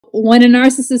when a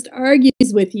narcissist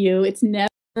argues with you, it's never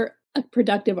a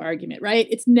productive argument, right?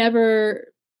 It's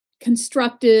never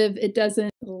constructive. It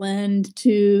doesn't lend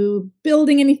to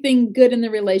building anything good in the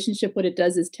relationship. What it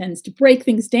does is tends to break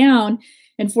things down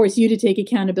and force you to take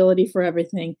accountability for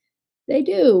everything they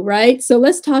do, right? So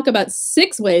let's talk about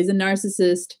 6 ways a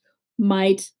narcissist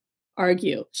might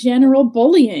argue. General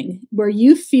bullying, where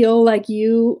you feel like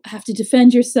you have to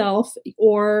defend yourself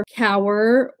or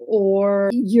cower, or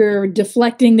you're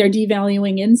deflecting their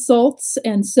devaluing insults.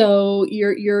 And so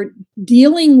you're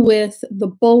dealing with the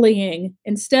bullying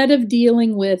instead of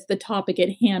dealing with the topic at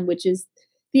hand, which is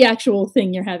the actual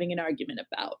thing you're having an argument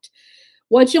about.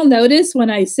 What you'll notice when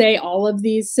I say all of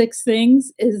these 6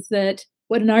 things is that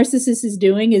what a narcissist is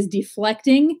doing is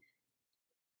deflecting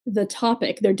the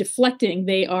topic. They're deflecting,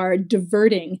 they are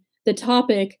diverting the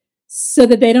topic so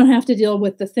that they don't have to deal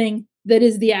with the thing that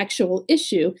is the actual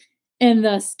issue and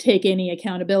thus take any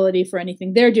accountability for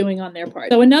anything they're doing on their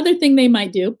part. So another thing they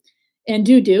might do and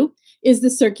do is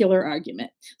the circular argument.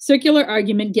 Circular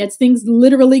argument gets things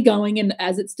literally going, and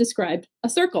as it's described, a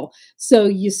circle. So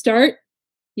you start,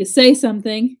 you say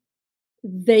something,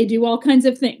 they do all kinds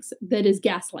of things. That is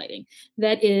gaslighting.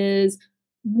 That is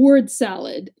word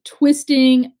salad,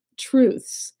 twisting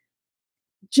truths,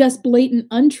 just blatant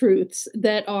untruths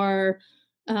that are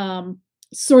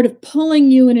sort of pulling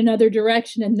you in another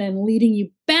direction and then leading you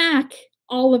back.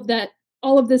 All of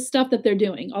this stuff that they're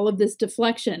doing, all of this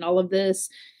deflection, all of this,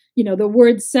 the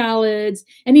word salads,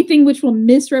 anything which will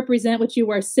misrepresent what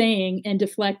you are saying and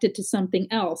deflect it to something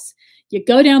else. You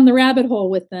go down the rabbit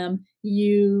hole with them.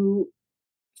 You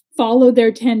follow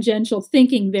their tangential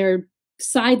thinking. They're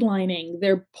sidelining,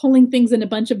 they're pulling things in a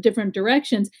bunch of different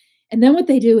directions. And then what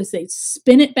they do is they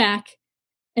spin it back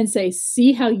and say,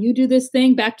 see how you do this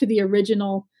thing, back to the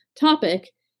original topic,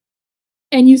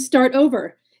 and you start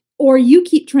over. Or you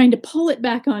keep trying to pull it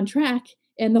back on track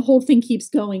and the whole thing keeps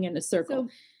going in a circle. So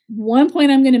one point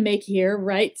I'm going to make here,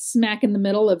 right smack in the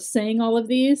middle of saying all of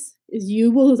these, is you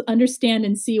will understand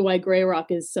and see why gray rock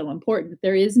is so important.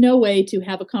 There is no way to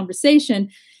have a conversation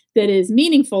that is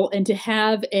meaningful and to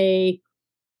have a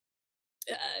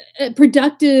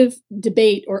productive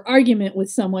debate or argument with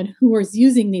someone who is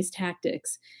using these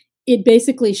tactics. It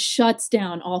basically shuts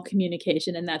down all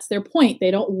communication, and that's their point.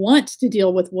 They don't want to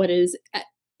deal with what is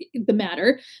the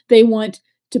matter. They want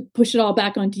to push it all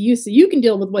back onto you so you can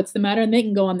deal with what's the matter and they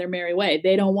can go on their merry way.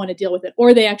 They don't want to deal with it,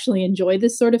 or they actually enjoy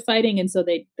this sort of fighting, and so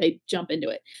they jump into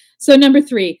it. So number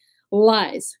 3,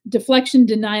 lies, deflection,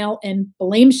 denial, and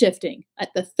blame shifting.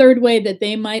 The 3rd way that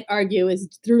they might argue is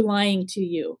through lying to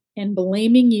you and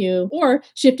blaming you or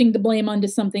shifting the blame onto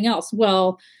something else.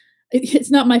 Well, it's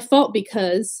not my fault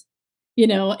because,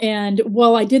 and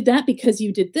well, I did that because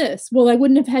you did this. Well, I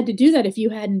wouldn't have had to do that if you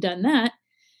hadn't done that.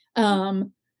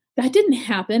 That didn't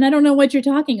happen. I don't know what you're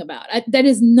talking about. That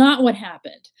is not what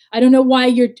happened. I don't know why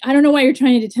you're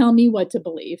trying to tell me what to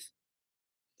believe.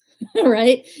 All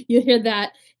right. You hear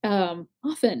that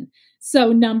often.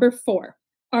 So number 4,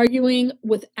 arguing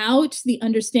without the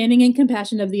understanding and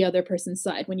compassion of the other person's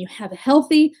side. When you have a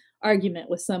healthy argument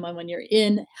with someone, when you're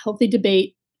in healthy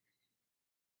debate,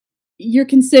 you're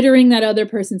considering that other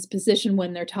person's position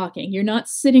when they're talking. You're not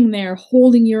sitting there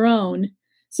holding your own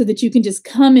so that you can just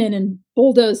come in and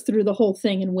bulldoze through the whole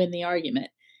thing and win the argument.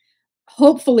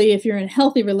 Hopefully, if you're in a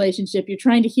healthy relationship, you're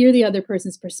trying to hear the other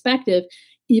person's perspective,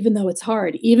 even though it's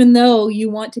hard, even though you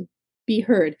want to be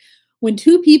heard. When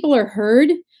 2 people are heard,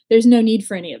 there's no need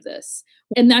for any of this.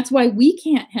 And that's why we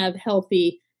can't have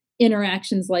healthy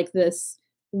interactions like this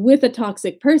with a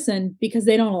toxic person, because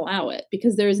they don't allow it,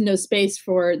 because there is no space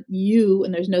for you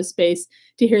and there's no space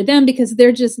to hear them because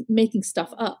they're just making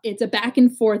stuff up. It's a back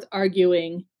and forth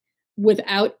arguing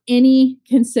without any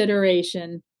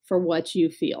consideration for what you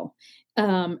feel.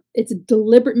 It's a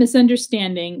deliberate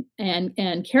misunderstanding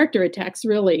and character attacks,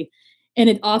 really. And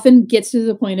it often gets to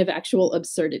the point of actual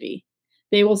absurdity.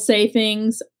 They will say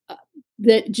things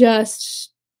that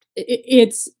just,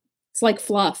 it's like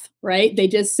fluff, right? They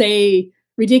just say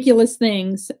ridiculous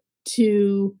things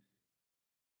to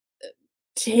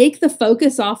take the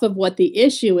focus off of what the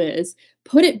issue is,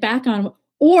 put it back on,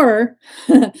 or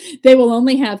they will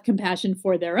only have compassion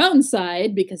for their own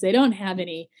side because they don't have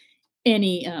any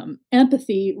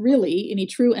empathy, really, any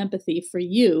true empathy for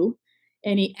you,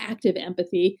 any active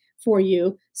empathy for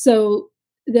you. So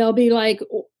they'll be like,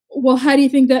 well, how do you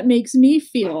think that makes me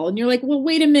feel? And you're like, well,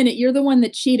 wait a minute, you're the one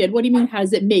that cheated. What do you mean, how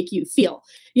does it make you feel?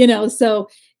 So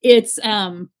it's,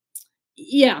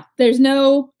 yeah, there's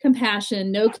no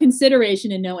compassion, no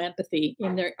consideration, and no empathy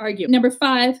in their argument. Number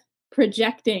 5,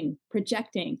 projecting.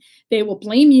 They will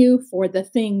blame you for the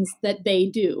things that they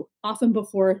do, often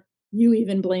before you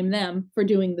even blame them for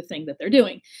doing the thing that they're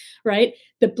doing, right?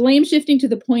 The blame shifting to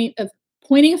the point of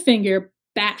pointing a finger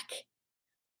back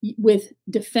with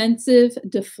defensive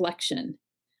deflection.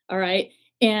 All right.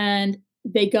 And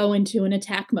they go into an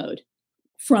attack mode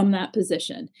from that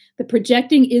position. The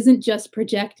projecting isn't just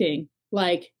projecting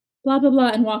like blah, blah, blah,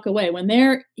 and walk away. When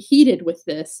they're heated with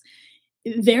this,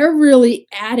 they're really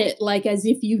at it like as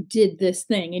if you did this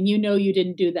thing and you know you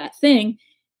didn't do that thing.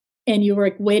 And you were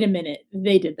like, wait a minute,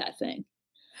 they did that thing.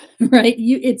 Right?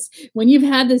 It's when you've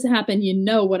had this happen, you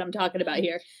know what I'm talking about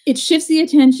here. It shifts the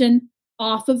attention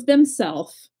off of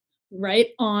themselves, right,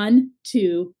 on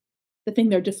to the thing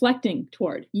they're deflecting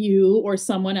toward, you or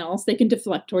someone else. They can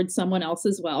deflect towards someone else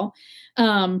as well.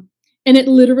 And it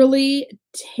literally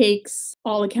takes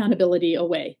all accountability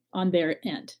away on their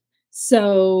end.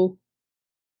 So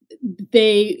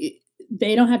they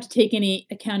don't have to take any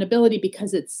accountability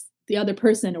because it's the other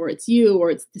person or it's you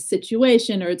or it's the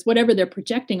situation or it's whatever they're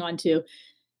projecting onto.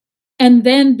 And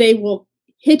then they will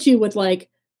hit you with like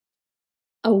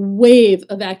a wave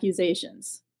of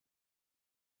accusations,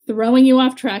 throwing you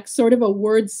off track, sort of a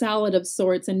word salad of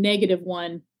sorts, a negative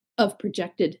one of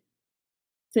projected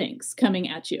things coming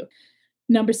at you.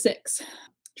 Number 6,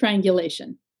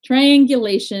 triangulation.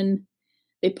 Triangulation.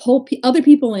 They pull other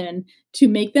people in to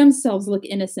make themselves look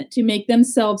innocent, to make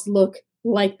themselves look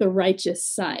like the righteous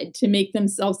side, to make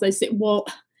themselves, they say, well,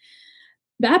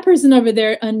 that person over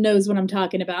there knows what I'm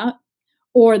talking about.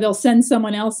 Or they'll send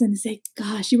someone else and say,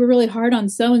 gosh, you were really hard on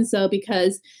so-and-so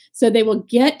because, so they will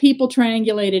get people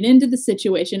triangulated into the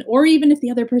situation. Or even if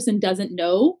the other person doesn't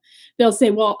know, they'll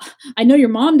say, well, I know your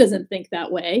mom doesn't think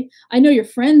that way. I know your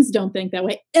friends don't think that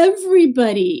way.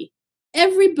 Everybody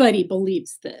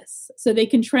believes this. So they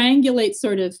can triangulate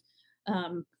sort of,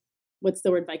 what's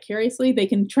the word, vicariously? They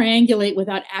can triangulate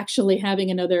without actually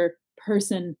having another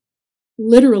person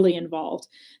literally involved.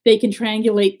 They can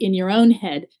triangulate in your own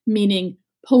head, meaning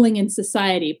pulling in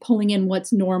society, pulling in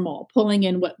what's normal, pulling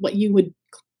in what you would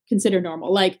consider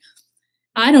normal. Like,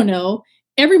 I don't know,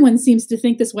 everyone seems to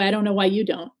think this way. I don't know why you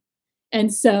don't.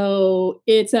 And so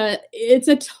it's a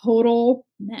total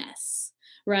mess,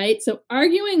 right? So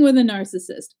arguing with a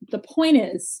narcissist, the point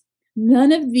is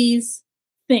none of these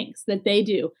things that they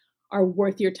do are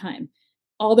worth your time.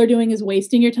 All they're doing is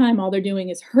wasting your time. All they're doing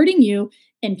is hurting you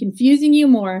and confusing you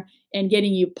more and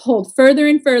getting you pulled further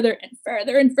and further and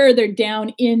further and further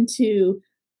down into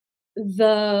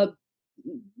the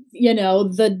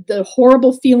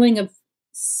horrible feeling of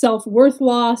self-worth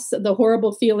loss, the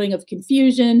horrible feeling of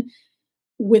confusion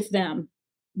with them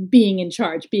being in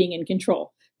charge, being in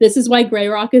control. This is why gray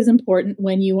rock is important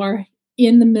when you are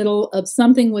in the middle of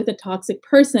something with a toxic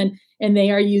person and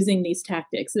they are using these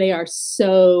tactics. They are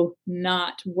so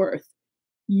not worth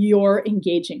your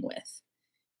engaging with.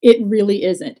 It really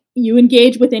isn't. You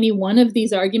engage with any one of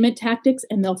these argument tactics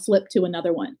and they'll flip to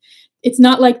another one. It's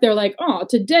not like they're like, oh,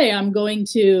 today I'm going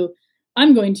to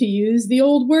use the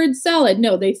old word salad.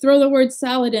 No, they throw the word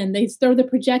salad in, they throw the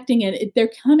projecting in.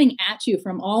 They're coming at you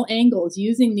from all angles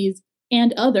using these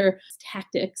and other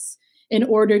tactics in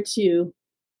order to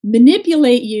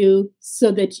manipulate you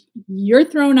so that you're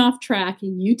thrown off track,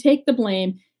 you take the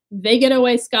blame, they get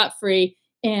away scot-free,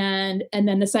 and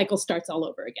then the cycle starts all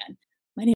over again.